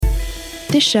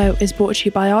This show is brought to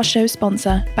you by our show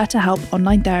sponsor, BetterHelp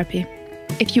Online Therapy.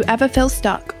 If you ever feel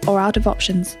stuck or out of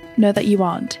options, know that you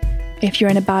aren't. If you're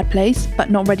in a bad place but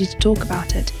not ready to talk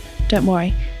about it, don't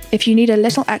worry. If you need a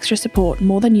little extra support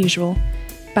more than usual,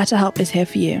 BetterHelp is here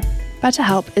for you.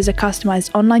 BetterHelp is a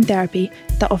customized online therapy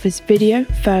that offers video,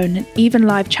 phone, and even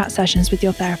live chat sessions with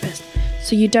your therapist,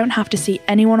 so you don't have to see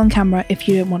anyone on camera if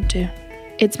you don't want to.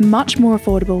 It's much more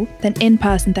affordable than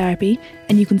in-person therapy,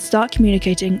 and you can start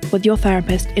communicating with your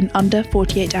therapist in under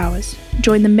 48 hours.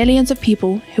 Join the millions of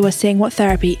people who are seeing what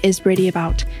therapy is really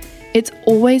about. It's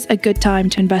always a good time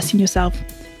to invest in yourself,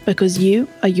 because you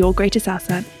are your greatest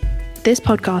asset. This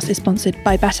podcast is sponsored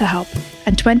by BetterHelp,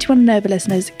 and 21 and over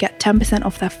listeners get 10%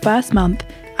 off their first month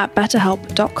at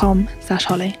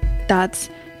betterhelp.com/Holly.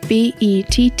 That's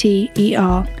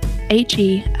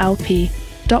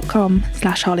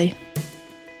BetterHelp.com/Holly.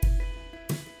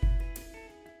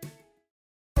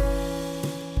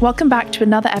 Welcome back to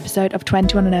another episode of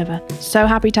 21 and Over. So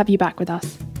happy to have you back with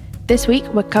us. This week,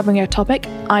 we're covering a topic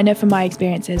I know from my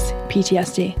experiences,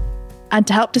 PTSD. And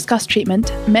to help discuss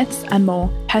treatment, myths and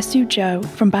more, Haesue Jo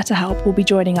from BetterHelp will be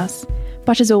joining us.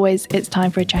 But as always, it's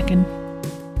time for a check-in.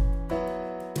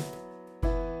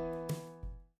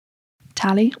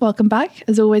 Tally, welcome back.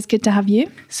 As always, good to have you.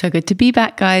 So good to be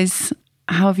back, guys.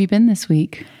 How have you been this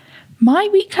week? My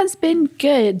week has been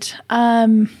good.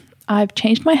 I've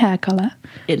changed my hair colour.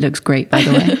 It looks great, by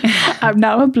the way. I'm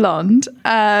now a blonde.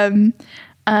 And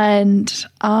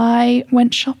I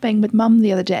went shopping with Mum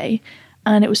the other day,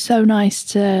 and it was so nice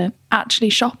to actually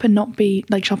shop and not be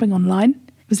like shopping online.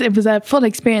 It was a full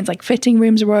experience. Like fitting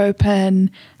rooms were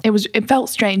open. It felt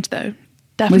strange though.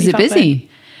 Definitely. Was it busy?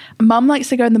 Mum likes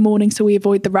to go in the morning, so we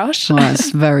avoid the rush. Well, that's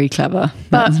very clever.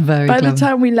 But by the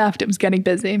time we left, it was getting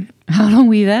busy. How long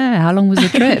were you there? How long was the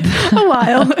trip? A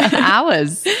while.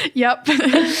 Hours? Yep.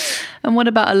 And what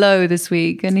about a low this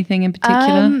week? Anything in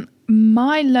particular?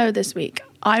 My low this week,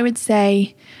 I would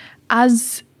say,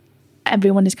 as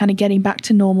everyone is kind of getting back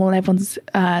to normal,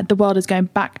 the world is going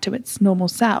back to its normal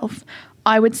self,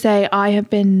 I would say I have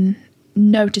been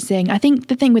noticing, I think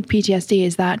the thing with PTSD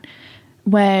is that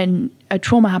when a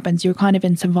trauma happens, you're kind of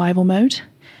in survival mode.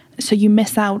 So you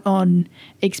miss out on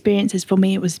experiences. For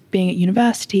me, it was being at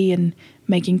university and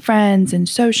making friends and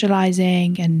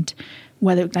socializing, and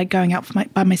whether like going out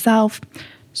by myself.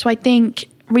 So I think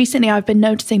recently I've been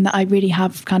noticing that I really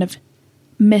have kind of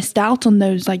missed out on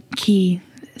those like key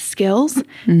skills.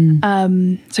 So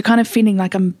kind of feeling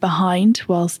like I'm behind,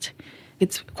 whilst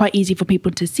it's quite easy for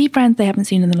people to see friends they haven't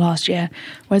seen in the last year,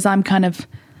 whereas I'm kind of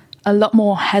a lot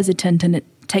more hesitant, and it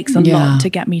takes a lot to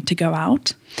get me to go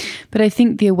out. But I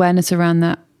think the awareness around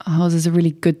that, is a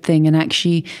really good thing, and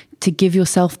actually to give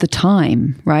yourself the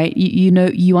time, right? You know,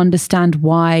 you understand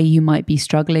why you might be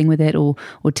struggling with it or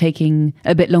taking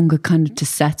a bit longer kind of to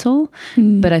settle.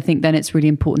 But I think then it's really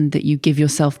important that you give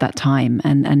yourself that time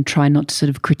and try not to sort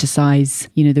of criticize,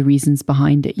 you know, the reasons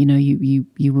behind it. You know,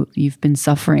 you've been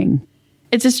suffering.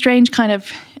 It's a strange kind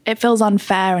of, it feels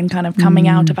unfair and kind of coming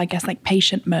out of, I guess, like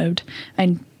patient mode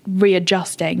and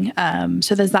readjusting.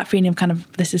 So there's that feeling of kind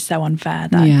of, this is so unfair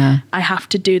that I have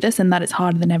to do this and that it's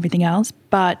harder than everything else.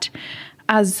 But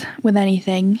as with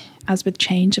anything, as with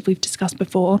change, if we've discussed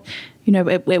before, you know,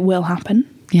 it will happen.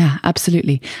 Yeah,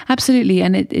 absolutely. Absolutely.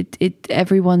 And it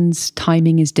everyone's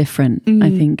timing is different. I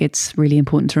think it's really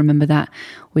important to remember that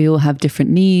we all have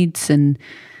different needs, and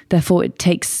therefore it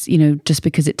takes, you know, just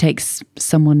because it takes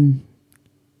someone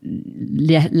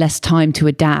less time to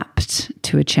adapt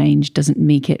to a change doesn't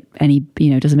make it any,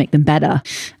 you know, doesn't make them better.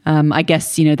 I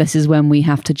guess, you know, this is when we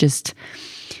have to just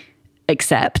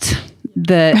accept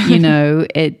that, you know,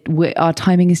 our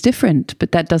timing is different,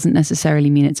 but that doesn't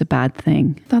necessarily mean it's a bad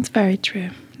thing. That's very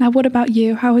true. Now, what about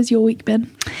you? How has your week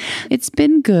been? It's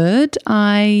been good.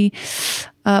 We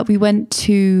went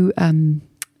to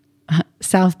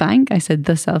South Bank. I said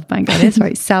the South Bank.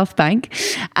 Sorry, South Bank,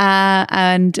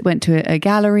 and went to a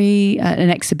gallery, an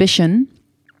exhibition.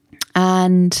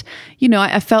 And, you know,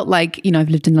 I felt like, you know, I've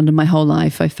lived in London my whole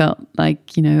life. I felt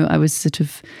like, you know, I was sort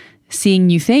of seeing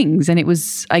new things. And it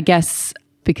was, I guess,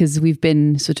 because we've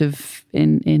been sort of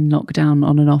in lockdown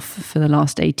on and off for the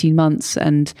last 18 months.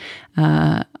 And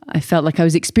I felt like I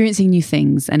was experiencing new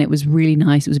things, and it was really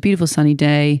nice. It was a beautiful sunny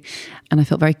day, and I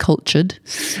felt very cultured.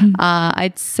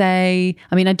 I'd say,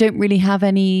 I mean, I don't really have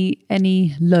any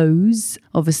lows.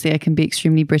 Obviously, I can be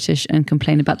extremely British and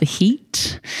complain about the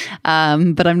heat,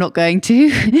 but I'm not going to.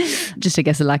 Just, I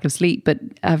guess, a lack of sleep, but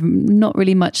not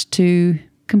really much to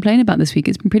complain about this week.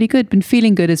 It's been pretty good. Been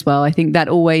feeling good as well. I think that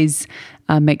always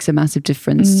makes a massive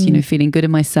difference, you know, feeling good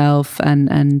in myself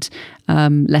and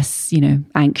less, you know,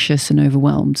 anxious and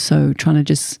overwhelmed. So trying to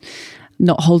just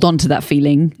not hold on to that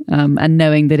feeling, and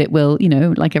knowing that it will,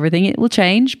 like everything, it will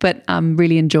change, but I'm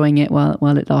really enjoying it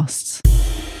while it lasts.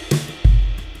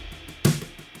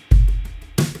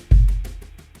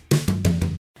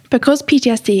 Because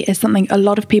PTSD is something a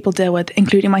lot of people deal with,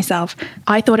 including myself,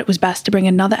 I thought it was best to bring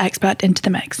another expert into the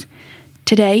mix.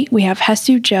 Today, we have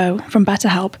Haesue Jo from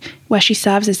BetterHelp, where she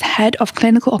serves as Head of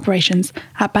Clinical Operations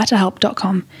at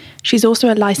BetterHelp.com. She's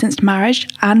also a licensed marriage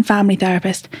and family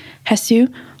therapist. Haesue,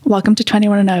 welcome to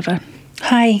 21 and Over.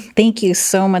 Hi, thank you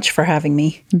so much for having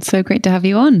me. It's so great to have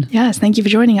you on. Yes, thank you for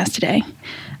joining us today.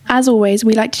 As always,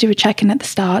 we like to do a check-in at the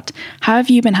start. How have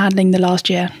you been handling the last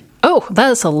year? Oh, that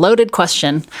is a loaded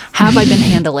question. Have I been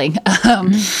handling?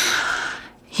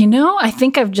 I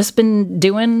think I've just been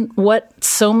doing what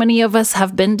so many of us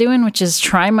have been doing, which is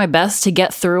trying my best to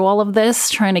get through all of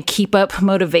this, trying to keep up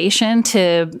motivation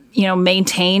to,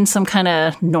 maintain some kind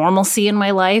of normalcy in my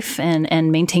life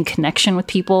and maintain connection with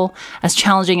people, as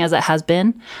challenging as it has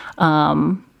been.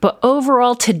 But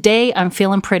overall, today, I'm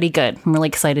feeling pretty good. I'm really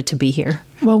excited to be here.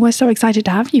 Well, we're so excited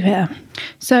to have you here.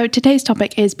 So today's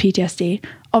topic is PTSD.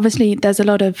 Obviously, there's a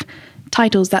lot of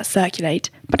titles that circulate,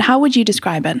 but how would you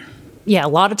describe it? Yeah, a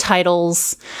lot of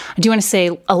titles. I do want to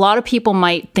say a lot of people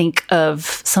might think of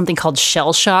something called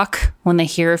shell shock when they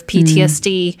hear of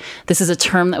PTSD. This is a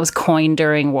term that was coined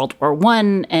during World War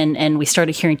I, and we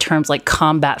started hearing terms like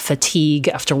combat fatigue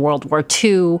after World War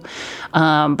II.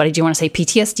 But I do want to say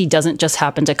PTSD doesn't just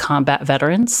happen to combat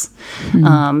veterans.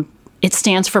 It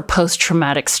stands for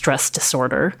post-traumatic stress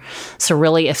disorder. So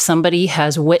really, if somebody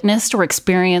has witnessed or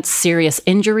experienced serious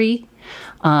injury,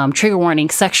 trigger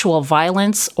warning, sexual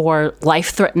violence, or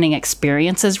life-threatening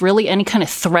experiences, really any kind of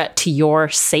threat to your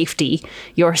safety,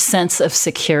 your sense of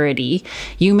security,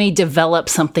 you may develop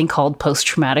something called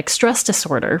post-traumatic stress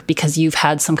disorder because you've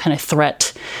had some kind of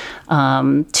threat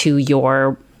to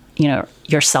your,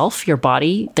 yourself, your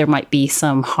body. There might be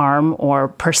some harm or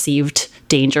perceived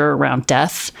danger around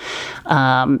death.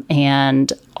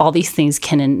 And all these things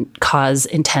can cause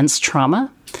intense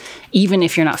trauma, even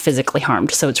if you're not physically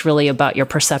harmed. So it's really about your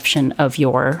perception of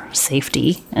your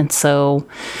safety. And so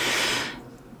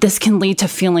this can lead to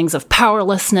feelings of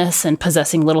powerlessness and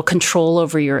possessing little control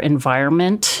over your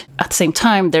environment. At the same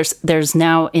time, there's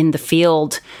now in the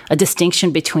field a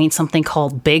distinction between something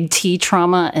called big T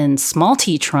trauma and small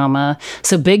t trauma.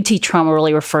 So big T trauma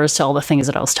really refers to all the things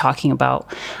that I was talking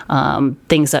about,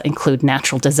 things that include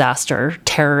natural disaster,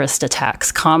 terrorist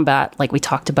attacks, combat, like we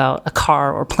talked about, a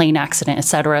car or plane accident,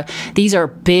 etc. These are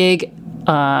big,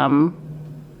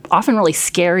 often really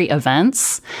scary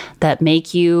events that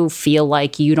make you feel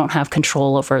like you don't have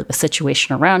control over the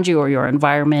situation around you or your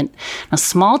environment. Now,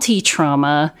 small t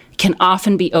trauma can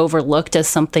often be overlooked as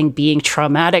something being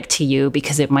traumatic to you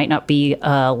because it might not be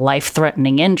a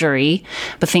life-threatening injury,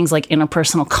 but things like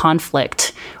interpersonal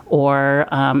conflict or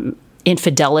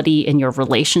infidelity in your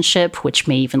relationship, which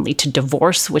may even lead to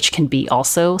divorce, which can be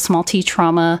also small t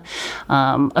trauma,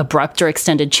 abrupt or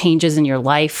extended changes in your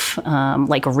life,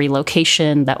 like a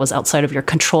relocation that was outside of your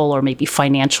control, or maybe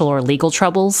financial or legal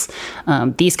troubles.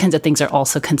 These kinds of things are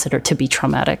also considered to be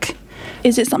traumatic.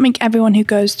 Is it something everyone who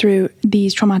goes through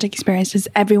these traumatic experiences,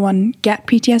 everyone get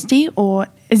PTSD, or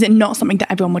is it not something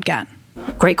that everyone would get?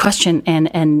 Great question.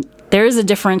 And there is a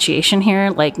differentiation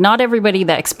here. Like, not everybody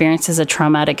that experiences a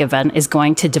traumatic event is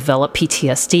going to develop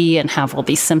PTSD and have all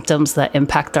these symptoms that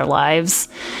impact their lives.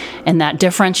 And that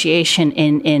differentiation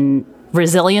in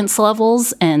resilience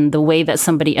levels and the way that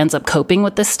somebody ends up coping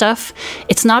with this stuff,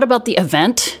 it's not about the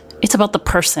event. It's about the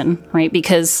person, right?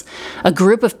 Because a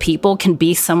group of people can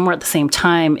be somewhere at the same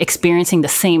time experiencing the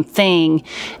same thing,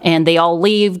 and they all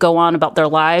leave, go on about their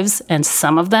lives, and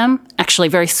some of them, actually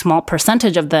a very small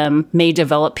percentage of them, may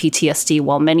develop PTSD,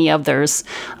 while many others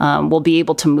will be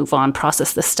able to move on,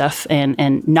 process this stuff,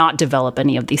 and not develop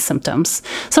any of these symptoms.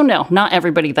 So no, not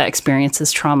everybody that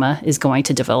experiences trauma is going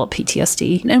to develop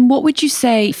PTSD. And what would you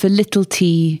say for little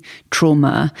t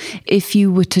trauma, if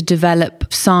you were to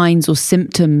develop signs or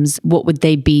symptoms, what would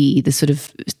they be, the sort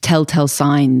of telltale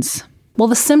signs? Well,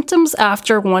 the symptoms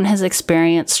after one has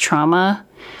experienced trauma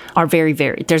are very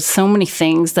varied. There's so many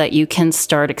things that you can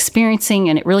start experiencing,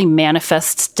 and it really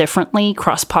manifests differently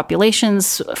across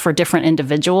populations for different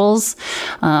individuals.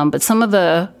 But some of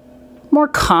the more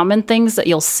common things that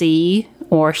you'll see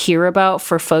or hear about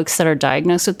for folks that are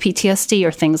diagnosed with PTSD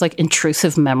are things like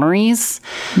intrusive memories.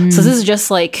 So this is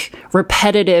just like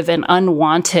repetitive and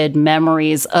unwanted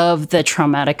memories of the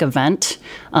traumatic event.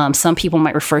 Some people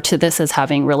might refer to this as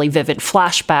having really vivid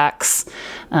flashbacks,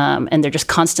 and they're just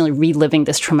constantly reliving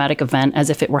this traumatic event as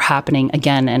if it were happening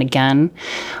again and again.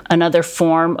 Another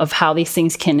form of how these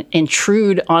things can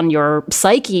intrude on your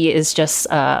psyche is just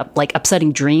like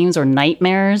upsetting dreams or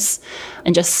nightmares,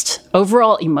 and just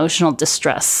overall emotional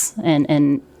distress.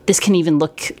 And this can even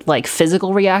look like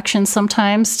physical reactions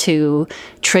sometimes to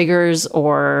triggers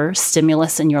or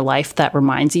stimulus in your life that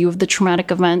reminds you of the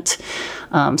traumatic event.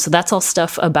 So that's all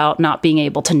stuff about not being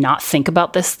able to not think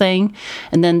about this thing.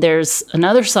 And then there's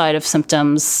another side of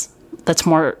symptoms that's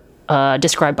more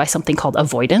described by something called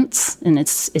avoidance. And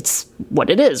it's what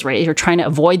it is, right? You're trying to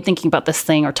avoid thinking about this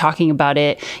thing or talking about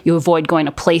it. You avoid going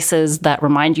to places that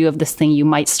remind you of this thing. You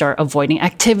might start avoiding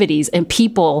activities and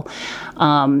people.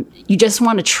 You just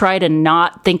want to try to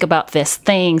not think about this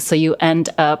thing. So you end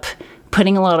up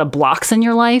putting a lot of blocks in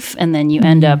your life, and then you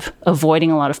end up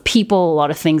avoiding a lot of people, a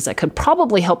lot of things that could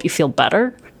probably help you feel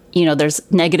better. You know, there's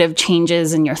negative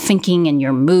changes in your thinking and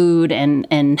your mood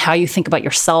and how you think about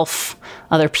yourself,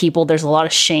 other people. There's a lot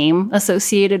of shame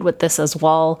associated with this as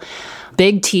well.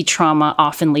 Big T trauma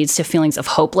often leads to feelings of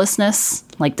hopelessness,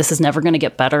 like this is never going to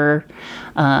get better.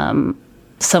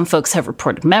 Some folks have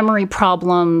reported memory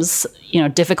problems,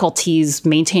 difficulties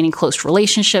maintaining close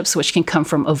relationships, which can come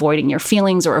from avoiding your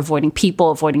feelings or avoiding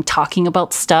people, avoiding talking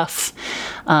about stuff.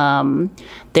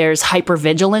 There's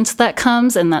hypervigilance that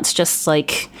comes, and that's just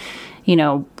like,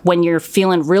 when you're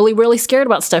feeling really, really scared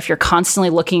about stuff, you're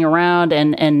constantly looking around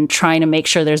and trying to make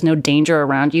sure there's no danger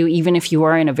around you, even if you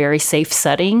are in a very safe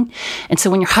setting. And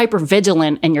so when you're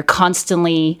hypervigilant and you're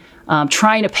constantly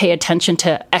trying to pay attention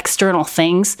to external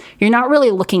things, you're not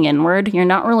really looking inward, you're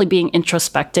not really being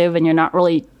introspective, and you're not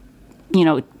really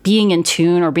being in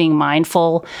tune or being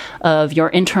mindful of your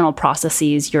internal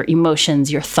processes, your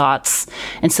emotions, your thoughts.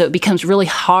 And so it becomes really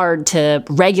hard to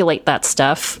regulate that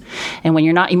stuff. And when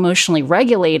you're not emotionally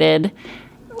regulated,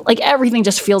 like everything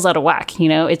just feels out of whack.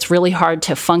 It's really hard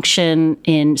to function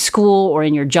in school or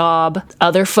in your job.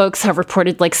 Other folks have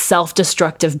reported like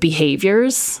self-destructive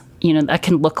behaviors. That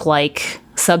can look like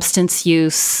substance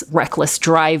use, reckless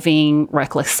driving,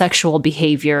 reckless sexual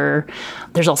behavior.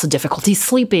 There's also difficulty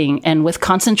sleeping. And with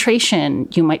concentration,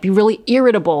 you might be really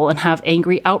irritable and have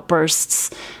angry outbursts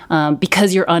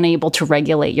because you're unable to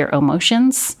regulate your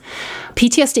emotions.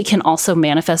 PTSD can also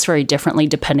manifest very differently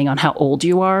depending on how old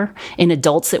you are. In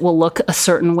adults, it will look a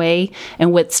certain way.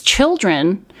 And with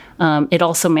children, it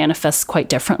also manifests quite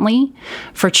differently.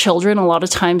 For children, a lot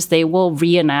of times they will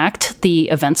reenact the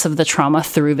events of the trauma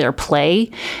through their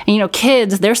play. And,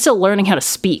 kids, they're still learning how to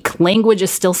speak. Language is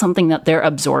still something that they're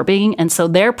absorbing. And so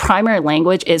their primary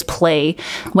language is play.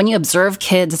 When you observe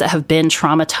kids that have been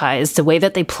traumatized, the way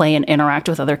that they play and interact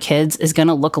with other kids is going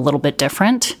to look a little bit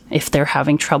different if they're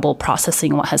having trouble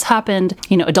processing what has happened.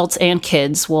 Adults and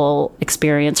kids will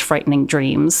experience frightening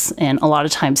dreams. And a lot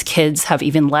of times kids have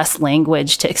even less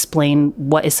language to explain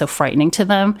what is so frightening to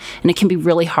them. And it can be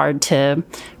really hard to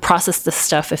process this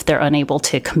stuff if they're unable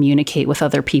to communicate with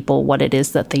other people what it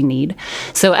is that they need.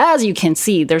 So as you can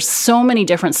see, there's so many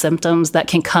different symptoms that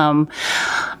can come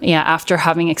after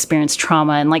having experienced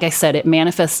trauma. And like I said, it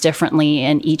manifests differently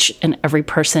in each and every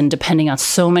person depending on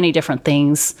so many different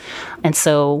things. And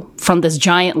so from this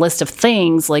giant list of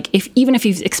things, like even if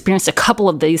you've experienced a couple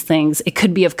of these things, it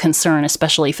could be of concern,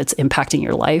 especially if it's impacting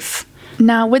your life.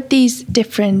 Now, with these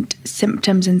different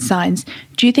symptoms and signs,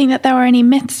 do you think that there are any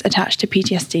myths attached to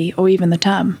PTSD or even the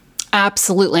term?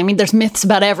 Absolutely. I mean, there's myths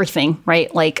about everything,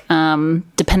 right? Like,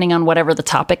 depending on whatever the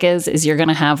topic is you're going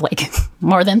to have like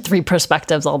more than 3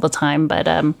 perspectives all the time. But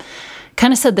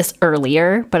kind of said this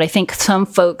earlier, but I think some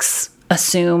folks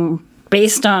assume,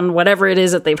 based on whatever it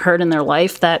is that they've heard in their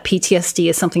life, that PTSD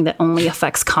is something that only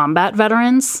affects combat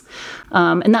veterans.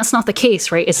 And that's not the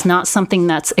case, right? It's not something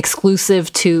that's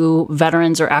exclusive to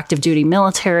veterans or active duty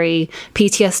military.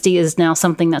 PTSD is now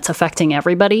something that's affecting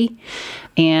everybody.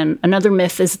 And another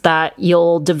myth is that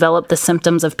you'll develop the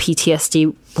symptoms of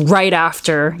PTSD right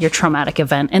after your traumatic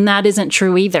event. And that isn't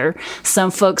true either.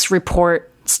 Some folks report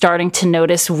starting to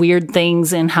notice weird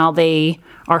things in how they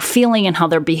are feeling and how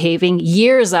they're behaving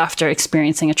years after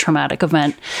experiencing a traumatic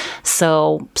event.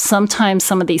 So sometimes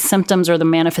some of these symptoms or the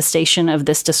manifestation of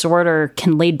this disorder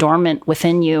can lay dormant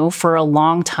within you for a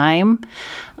long time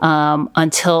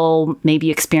until maybe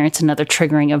you experience another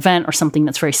triggering event or something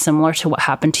that's very similar to what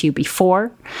happened to you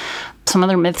before. Some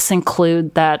other myths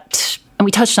include that and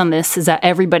we touched on this, is that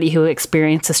everybody who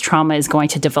experiences trauma is going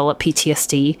to develop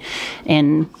PTSD.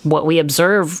 And what we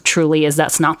observe truly is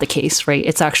that's not the case, right?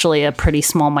 It's actually a pretty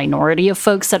small minority of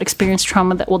folks that experience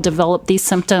trauma that will develop these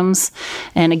symptoms.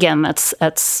 And again,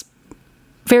 that's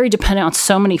very dependent on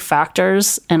so many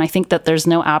factors. And I think that there's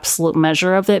no absolute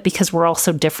measure of it because we're all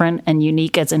so different and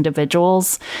unique as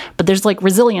individuals. But there's like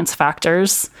resilience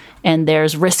factors and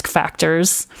there's risk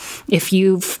factors. If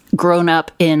you've grown up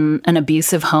in an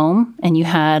abusive home and you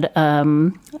had a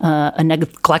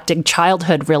neglected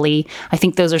childhood, really, I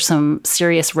think those are some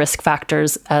serious risk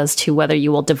factors as to whether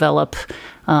you will develop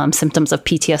symptoms of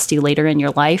PTSD later in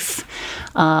your life.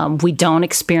 We don't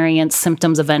experience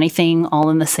symptoms of anything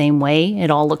all in the same way. It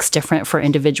all looks different for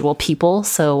individual people.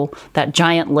 So that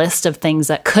giant list of things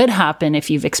that could happen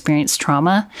if you've experienced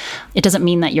trauma, it doesn't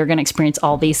mean that you're going to experience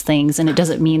all these things. And it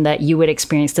doesn't mean that you would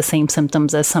experience the same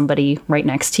symptoms as somebody right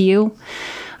next to you.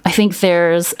 I think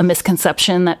there's a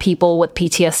misconception that people with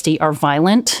PTSD are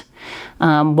violent.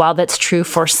 While that's true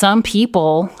for some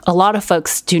people, a lot of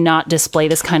folks do not display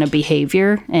this kind of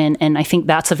behavior. And I think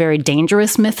that's a very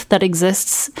dangerous myth that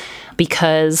exists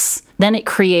because then it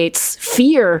creates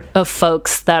fear of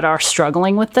folks that are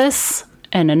struggling with this.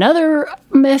 And another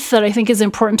myth that I think is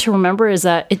important to remember is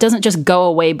that it doesn't just go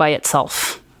away by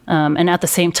itself. And at the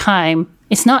same time,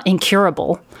 it's not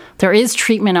incurable. There is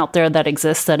treatment out there that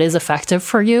exists that is effective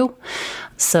for you.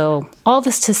 So all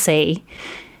this to say,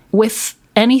 with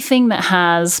anything that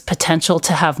has potential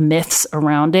to have myths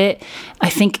around it, I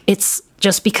think it's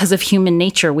just because of human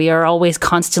nature. We are always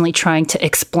constantly trying to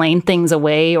explain things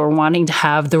away or wanting to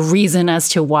have the reason as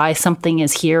to why something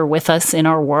is here with us in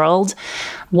our world.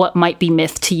 What might be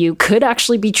myth to you could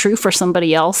actually be true for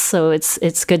somebody else. So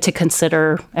it's good to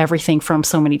consider everything from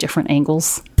so many different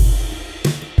angles.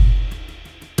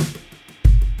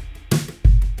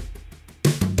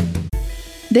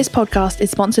 This podcast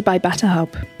is sponsored by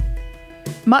BetterHelp.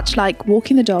 Much like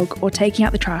walking the dog or taking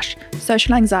out the trash,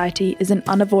 social anxiety is an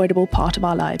unavoidable part of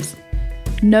our lives.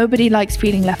 Nobody likes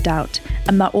feeling left out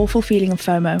and that awful feeling of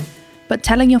FOMO, but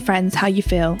telling your friends how you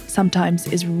feel sometimes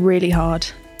is really hard.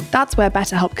 That's where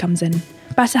BetterHelp comes in.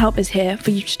 BetterHelp is here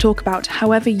for you to talk about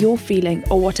however you're feeling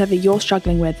or whatever you're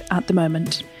struggling with at the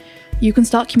moment. You can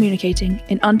start communicating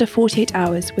in under 48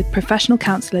 hours with professional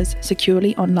counsellors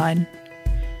securely online.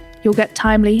 You'll get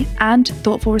timely and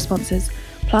thoughtful responses.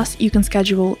 Plus, you can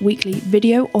schedule weekly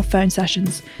video or phone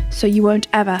sessions, so you won't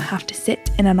ever have to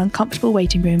sit in an uncomfortable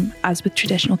waiting room as with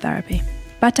traditional therapy.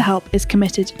 BetterHelp is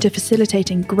committed to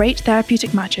facilitating great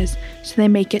therapeutic matches, so they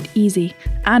make it easy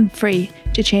and free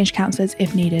to change counsellors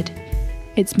if needed.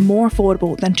 It's more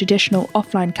affordable than traditional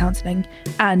offline counselling,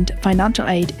 and financial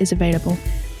aid is available.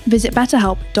 Visit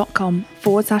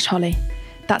betterhelp.com/Holly.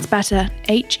 That's better,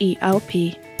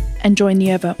 HELP. And join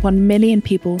the over 1 million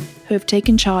people who have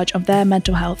taken charge of their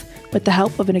mental health with the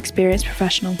help of an experienced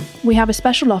professional. We have a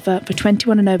special offer for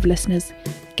 21 and over listeners.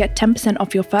 Get 10%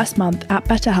 off your first month at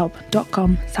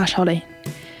betterhelp.com/Holly.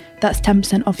 That's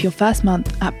 10% off your first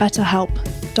month at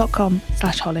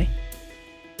betterhelp.com/Holly.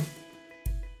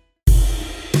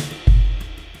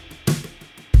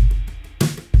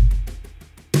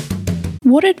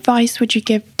 What advice would you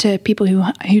give to people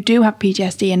who do have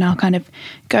PTSD and are kind of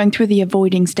going through the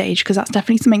avoiding stage? Because that's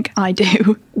definitely something I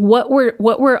do. What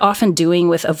we're often doing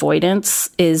with avoidance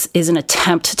is an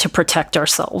attempt to protect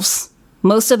ourselves.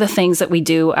 Most of the things that we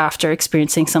do after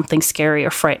experiencing something scary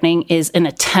or frightening is an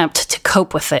attempt to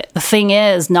cope with it. The thing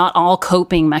is, not all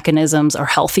coping mechanisms are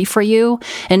healthy for you,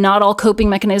 and not all coping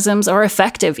mechanisms are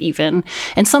effective even.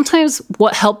 And sometimes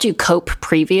what helped you cope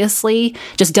previously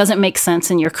just doesn't make sense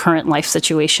in your current life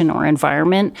situation or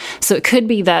environment. So it could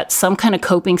be that some kind of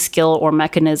coping skill or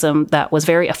mechanism that was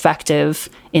very effective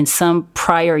in some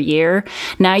prior year,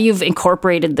 now you've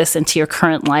incorporated this into your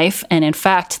current life. And in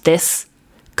fact, this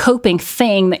coping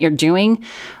thing that you're doing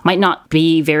might not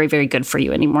be very, very good for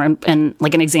you anymore. And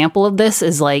like an example of this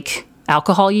is like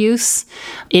alcohol use.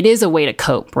 It is a way to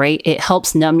cope, right? It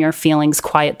helps numb your feelings,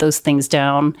 quiet those things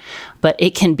down, but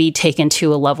it can be taken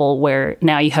to a level where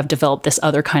now you have developed this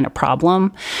other kind of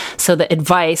problem. So the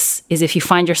advice is, if you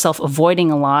find yourself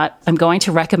avoiding a lot, I'm going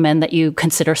to recommend that you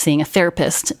consider seeing a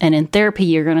therapist. And in therapy,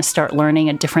 you're going to start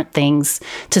learning different things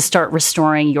to start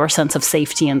restoring your sense of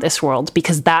safety in this world,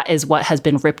 because that is what has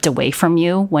been ripped away from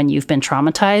you when you've been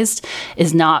traumatized,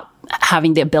 is not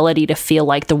having the ability to feel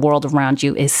like the world around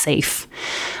you is safe.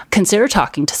 Consider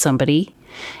talking to somebody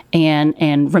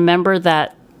and remember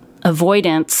that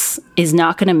avoidance is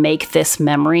not going to make this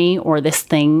memory or this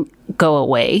thing go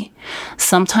away.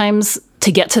 Sometimes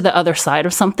to get to the other side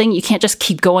of something. You can't just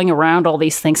keep going around all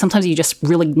these things. Sometimes you just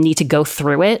really need to go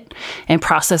through it and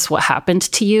process what happened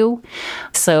to you.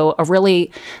 So a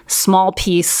really small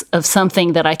piece of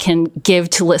something that I can give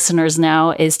to listeners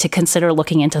now is to consider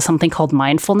looking into something called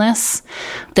mindfulness.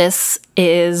 This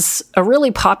is a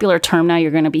really popular term now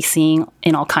you're going to be seeing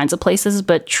in all kinds of places,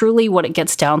 but truly what it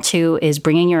gets down to is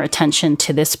bringing your attention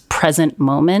to this present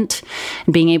moment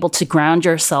and being able to ground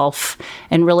yourself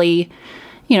and really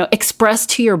express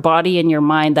to your body and your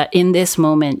mind that in this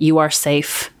moment you are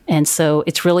safe. And so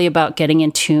it's really about getting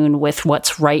in tune with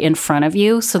what's right in front of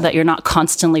you so that you're not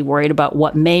constantly worried about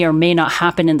what may or may not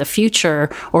happen in the future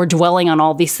or dwelling on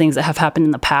all these things that have happened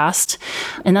in the past.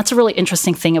 And that's a really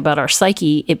interesting thing about our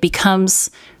psyche. It becomes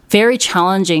very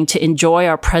challenging to enjoy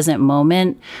our present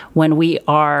moment when we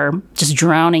are just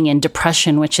drowning in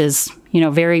depression, which is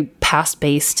very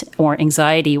past-based, or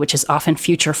anxiety, which is often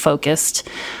future-focused.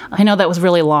 I know that was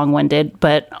really long-winded,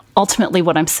 but ultimately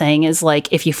what I'm saying is, like,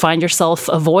 if you find yourself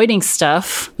avoiding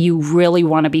stuff, you really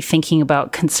want to be thinking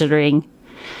about considering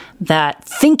that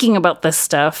thinking about this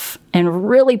stuff and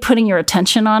really putting your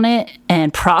attention on it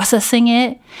and processing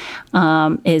it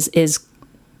is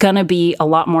going to be a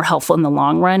lot more helpful in the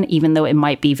long run, even though it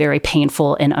might be very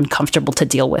painful and uncomfortable to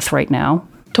deal with right now.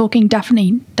 Talking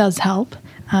definitely does help.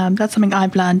 That's something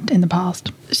I've learned in the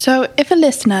past. So if a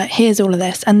listener hears all of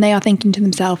this and they are thinking to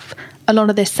themselves, a lot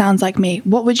of this sounds like me,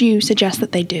 what would you suggest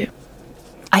that they do?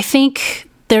 I think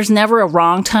there's never a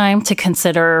wrong time to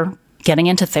consider getting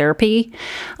into therapy.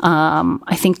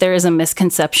 I think there is a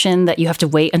misconception that you have to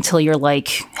wait until you're like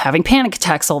having panic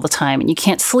attacks all the time and you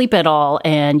can't sleep at all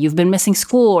and you've been missing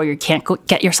school or you can't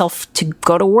get yourself to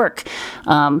go to work.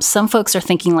 Some folks are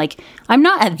thinking like, I'm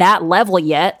not at that level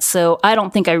yet, so I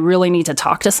don't think I really need to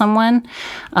talk to someone.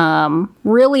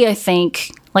 Really, I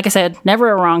think, like I said, never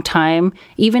a wrong time.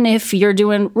 Even if you're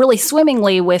doing really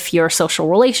swimmingly with your social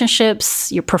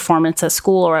relationships, your performance at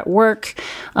school or at work,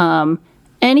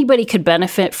 anybody could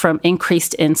benefit from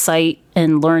increased insight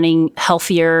and learning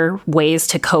healthier ways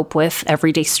to cope with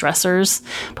everyday stressors.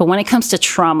 But when it comes to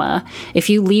trauma, if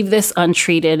you leave this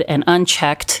untreated and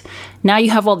unchecked, now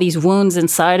you have all these wounds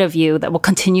inside of you that will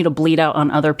continue to bleed out on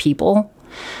other people.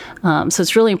 So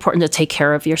it's really important to take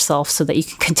care of yourself so that you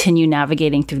can continue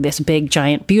navigating through this big,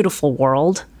 giant, beautiful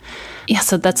world. Yeah,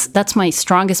 so that's my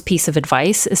strongest piece of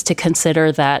advice, is to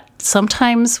consider that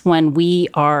sometimes when we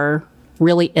are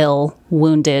really ill,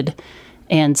 wounded,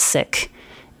 and sick,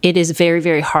 it is very,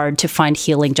 very hard to find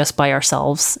healing just by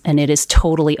ourselves. And it is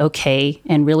totally okay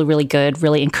and really, really good,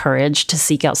 really encouraged to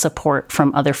seek out support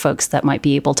from other folks that might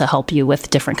be able to help you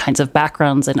with different kinds of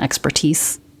backgrounds and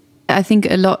expertise. I think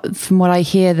a lot from what I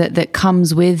hear that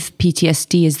comes with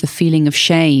PTSD is the feeling of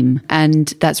shame. And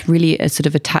that's really a sort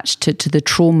of attached to the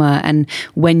trauma. And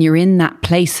when you're in that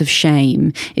place of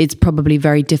shame, it's probably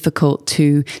very difficult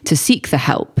to seek the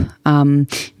help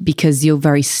because you're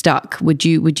very stuck. Would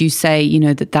you say,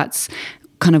 that's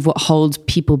kind of what holds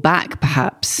people back,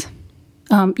 perhaps?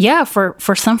 Yeah,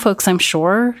 for some folks, I'm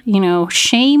sure,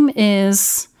 shame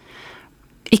it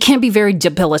can be very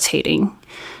debilitating.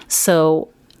 So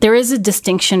there is a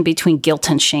distinction between guilt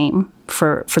and shame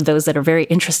for those that are very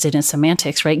interested in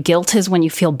semantics, right? Guilt is when you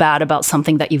feel bad about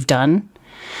something that you've done.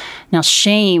 Now,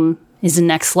 shame is the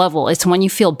next level. It's when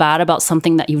you feel bad about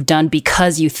something that you've done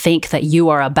because you think that you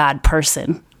are a bad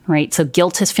person, right? So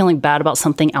guilt is feeling bad about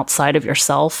something outside of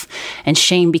yourself, and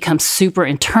shame becomes super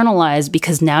internalized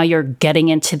because now you're getting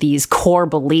into these core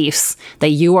beliefs that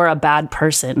you are a bad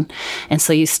person. And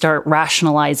so you start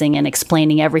rationalizing and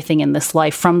explaining everything in this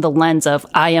life from the lens of,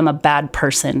 I am a bad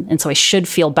person, and so I should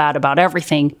feel bad about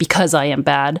everything because I am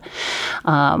bad.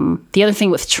 The other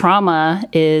thing with trauma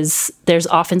is there's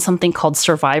often something called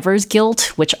survivor's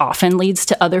guilt, which often leads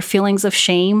to other feelings of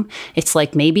shame. It's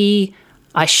like, maybe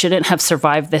I shouldn't have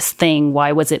survived this thing.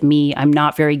 Why was it me? I'm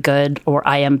not very good, or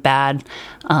I am bad.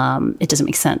 It doesn't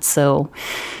make sense. So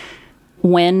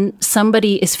when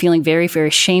somebody is feeling very, very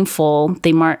shameful,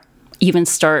 they might even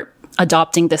start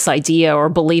adopting this idea or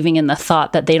believing in the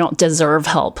thought that they don't deserve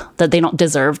help, that they don't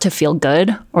deserve to feel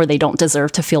good, or they don't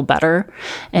deserve to feel better.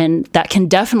 And that can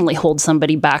definitely hold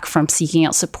somebody back from seeking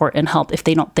out support and help if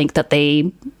they don't think that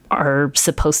they are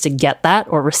supposed to get that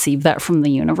or receive that from the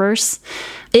universe.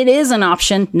 It is an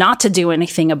option not to do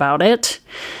anything about it.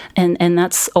 And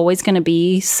that's always going to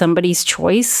be somebody's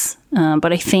choice.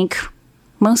 But I think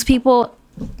most people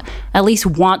at least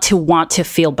want to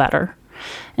feel better.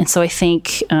 And so I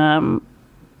think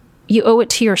you owe it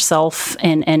to yourself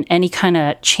and any kind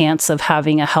of chance of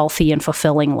having a healthy and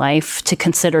fulfilling life to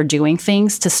consider doing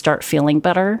things to start feeling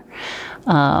better.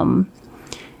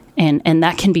 And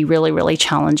that can be really, really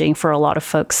challenging for a lot of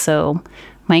folks. So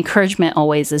my encouragement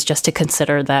always is just to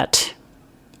consider that,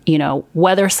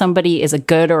 whether somebody is a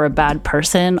good or a bad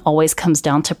person always comes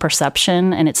down to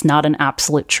perception, and it's not an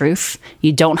absolute truth.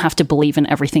 You don't have to believe in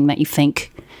everything that you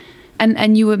think.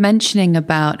 And you were mentioning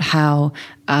about how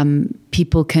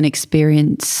people can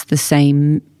experience the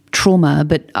same trauma,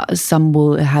 but some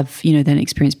will have, then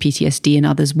experience PTSD and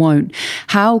others won't.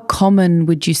 How common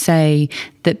would you say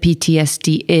that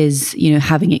PTSD is,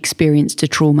 having experienced a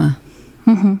trauma?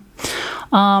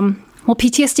 Well,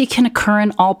 PTSD can occur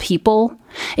in all people.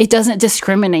 It doesn't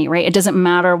discriminate, right? It doesn't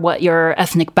matter what your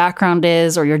ethnic background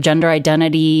is or your gender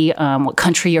identity, what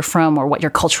country you're from or what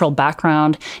your cultural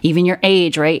background, even your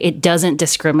age, right? It doesn't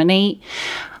discriminate.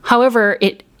 However,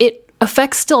 it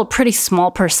affects still a pretty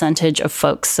small percentage of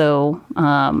folks. So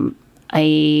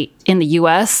in the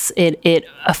US, it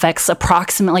affects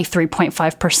approximately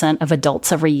 3.5% of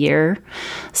adults every year.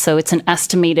 So it's an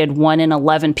estimated 1 in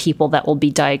 11 people that will be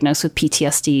diagnosed with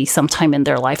PTSD sometime in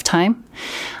their lifetime.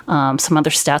 Some other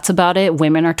stats about it: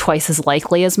 women are twice as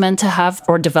likely as men to have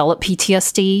or develop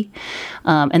PTSD.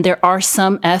 And there are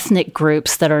some ethnic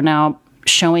groups that are now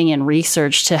showing in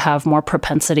research to have more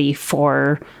propensity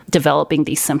for developing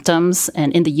these symptoms.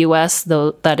 And in the US,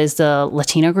 though, that is the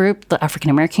Latino group, the African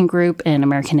American group, and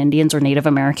American Indians or Native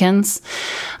Americans.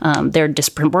 They're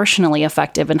disproportionately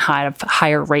effective and have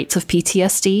higher rates of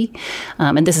PTSD.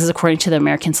 And this is according to the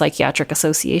American Psychiatric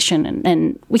Association.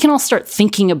 And we can all start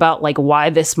thinking about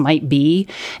why this might be.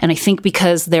 And I think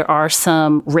because there are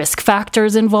some risk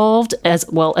factors involved as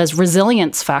well as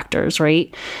resilience factors,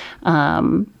 right?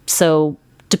 So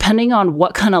depending on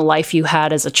what kind of life you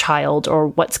had as a child or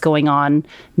what's going on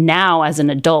now as an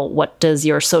adult, what does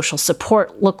your social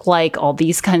support look like? All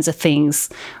these kinds of things.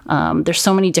 There's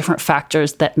so many different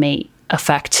factors that may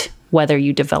affect whether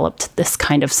you developed this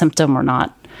kind of symptom or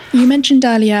not. You mentioned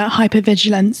earlier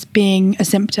hypervigilance being a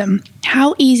symptom.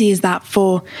 How easy is that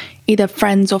for either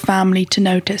friends or family to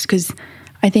notice? Because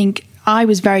I think I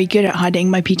was very good at hiding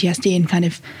my PTSD,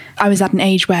 and I was at an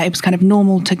age where it was kind of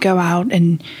normal to go out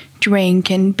and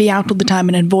drink and be out all the time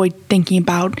and avoid thinking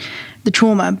about the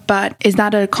trauma. But is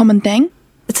that a common thing?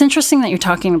 It's interesting that you're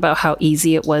talking about how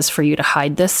easy it was for you to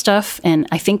hide this stuff. And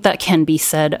I think that can be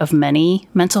said of many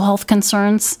mental health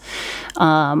concerns.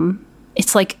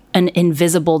 It's like an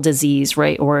invisible disease,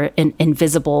 right? Or an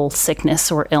invisible sickness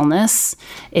or illness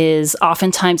is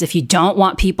oftentimes, if you don't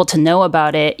want people to know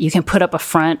about it, you can put up a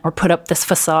front or put up this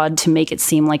facade to make it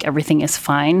seem like everything is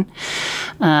fine.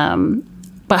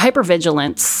 But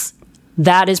hypervigilance,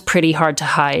 that is pretty hard to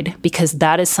hide, because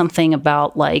that is something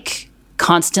about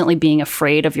constantly being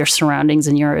afraid of your surroundings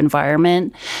and your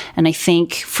environment. And I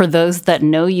think for those that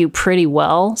know you pretty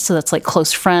well, so that's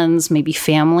close friends, maybe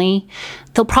family,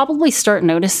 they'll probably start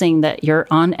noticing that you're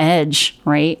on edge,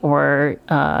 right? Or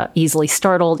easily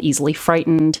startled, easily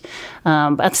frightened.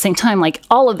 But at the same time,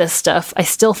 all of this stuff, I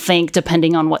still think,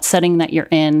 depending on what setting that you're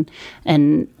in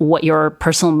and what your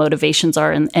personal motivations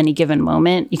are in any given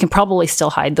moment, you can probably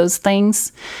still hide those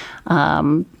things.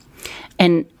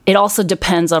 And it also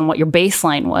depends on what your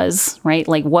baseline was, right?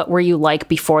 What were you like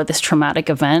before this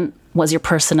traumatic event? Was your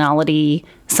personality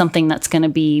something that's going to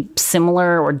be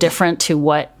similar or different to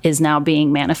what is now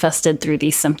being manifested through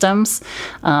these symptoms?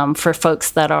 For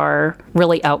folks that are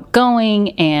really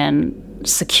outgoing and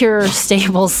secure,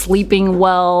 stable, sleeping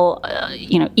well,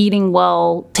 eating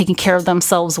well, taking care of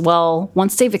themselves well,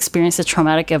 once they've experienced a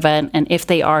traumatic event, and if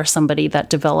they are somebody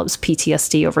that develops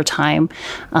PTSD over time,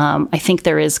 I think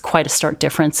there is quite a stark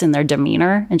difference in their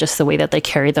demeanor and just the way that they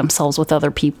carry themselves with other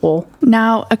people.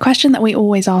 Now, a question that we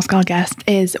always ask our guests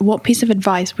is, what piece of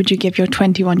advice would you give your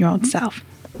 21-year-old self?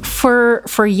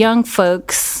 For young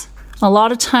folks, a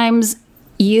lot of times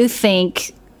you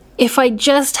think, if I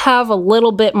just have a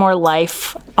little bit more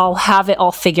life, I'll have it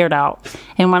all figured out.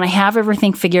 And when I have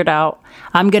everything figured out,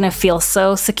 I'm going to feel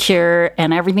so secure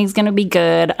and everything's going to be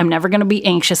good. I'm never going to be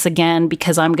anxious again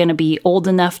because I'm going to be old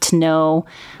enough to know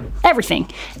everything.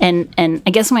 And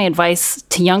I guess my advice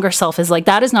to younger self is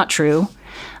that is not true.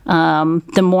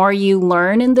 The more you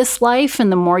learn in this life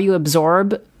and the more you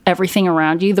absorb everything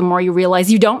around you, the more you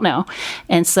realize you don't know.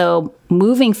 And so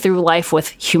moving through life with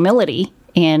humility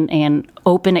and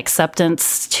open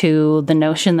acceptance to the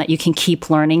notion that you can keep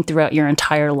learning throughout your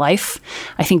entire life,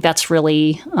 I think that's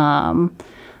really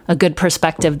a good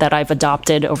perspective that I've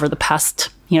adopted over the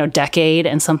past decade,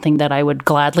 and something that I would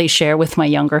gladly share with my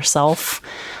younger self.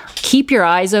 Keep your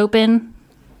eyes open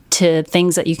to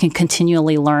things that you can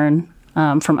continually learn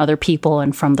from other people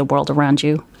and from the world around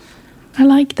you. I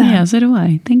like that. Yeah, so do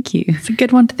I. Thank you. It's a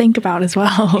good one to think about as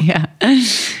well. Yeah.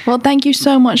 Well, thank you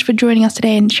so much for joining us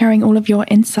today and sharing all of your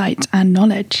insight and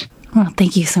knowledge. Well,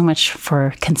 thank you so much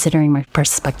for considering my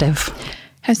perspective.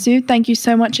 Haesue, thank you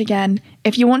so much again.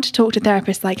 If you want to talk to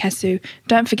therapists like Haesue,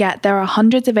 don't forget there are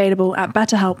hundreds available at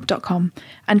betterhelp.com,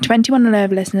 and 21 and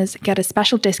over listeners get a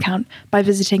special discount by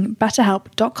visiting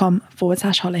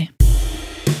betterhelp.com/Holly.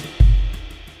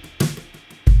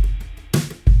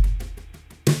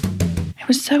 It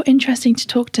was so interesting to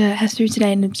talk to Haesue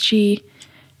today, and she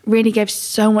really gave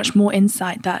so much more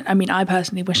insight that, I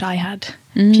personally wish I had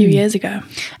a few years ago.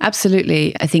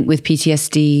 Absolutely. I think with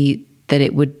PTSD, that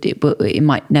it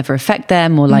might never affect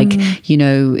them, or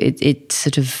it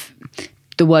sort of,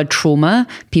 the word trauma,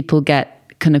 people get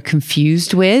kind of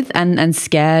confused with and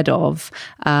scared of.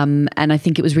 And I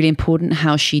think it was really important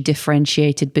how she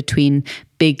differentiated between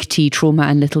big T trauma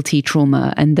and little t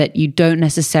trauma, and that you don't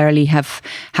necessarily have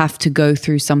to go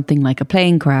through something like a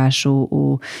plane crash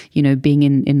or being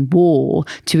in war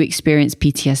to experience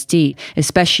PTSD,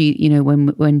 especially,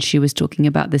 when she was talking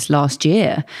about this last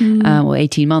year or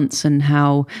 18 months, and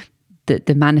how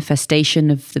the manifestation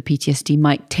of the PTSD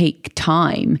might take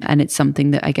time. And it's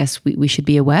something that I guess we should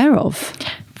be aware of.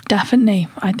 Definitely.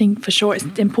 I think for sure it's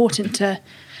important to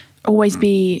always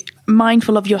be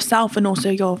mindful of yourself and also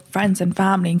your friends and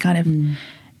family, and kind of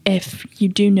if you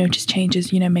do notice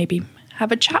changes, maybe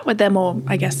have a chat with them, or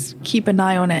I guess keep an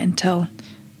eye on it until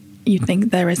you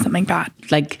think there is something bad.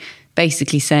 Like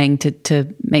basically saying to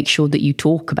make sure that you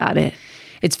talk about it.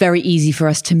 It's very easy for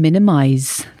us to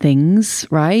minimize things,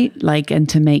 right? And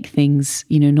to make things,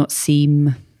 not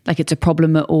seem like it's a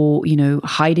problem, or,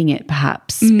 hiding it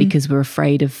perhaps because we're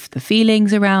afraid of the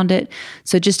feelings around it.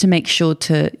 So just to make sure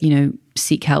to,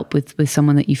 seek help with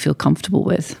someone that you feel comfortable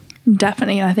with.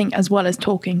 Definitely. And I think as well as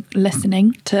talking,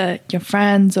 listening to your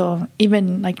friends, or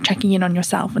even checking in on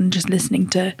yourself and just listening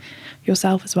to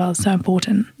yourself as well is so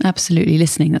important. Absolutely.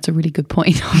 Listening. That's a really good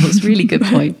point. That's a really good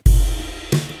point.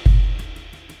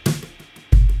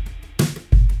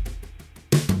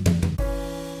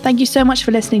 Thank you so much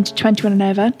for listening to 21 and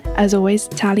Over. As always,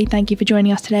 Tally, thank you for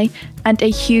joining us today. And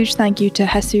a huge thank you to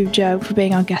Haesue Jo for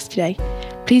being our guest today.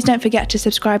 Please don't forget to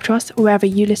subscribe to us wherever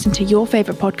you listen to your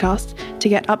favourite podcasts to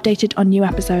get updated on new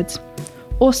episodes.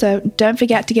 Also, don't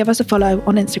forget to give us a follow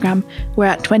on Instagram. We're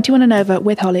at 21 and Over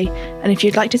with Holly. And if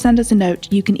you'd like to send us a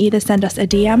note, you can either send us a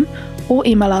DM or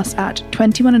email us at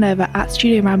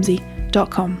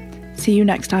 21andover@studioramsey.com. See you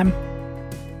next time.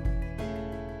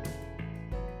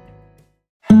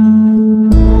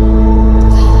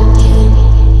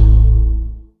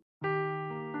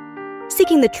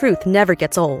 Seeking the truth never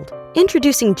gets old.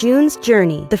 Introducing June's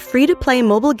Journey, the free-to-play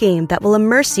mobile game that will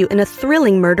immerse you in a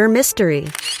thrilling murder mystery.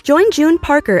 Join June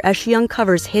Parker as she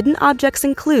uncovers hidden objects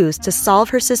and clues to solve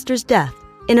her sister's death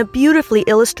in a beautifully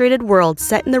illustrated world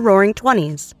set in the Roaring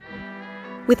 '20s.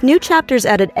 With new chapters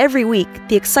added every week,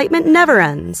 the excitement never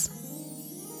ends.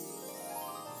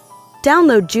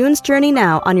 Download June's Journey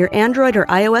now on your Android or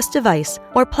iOS device,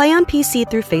 or play on PC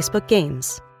through Facebook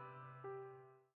Games.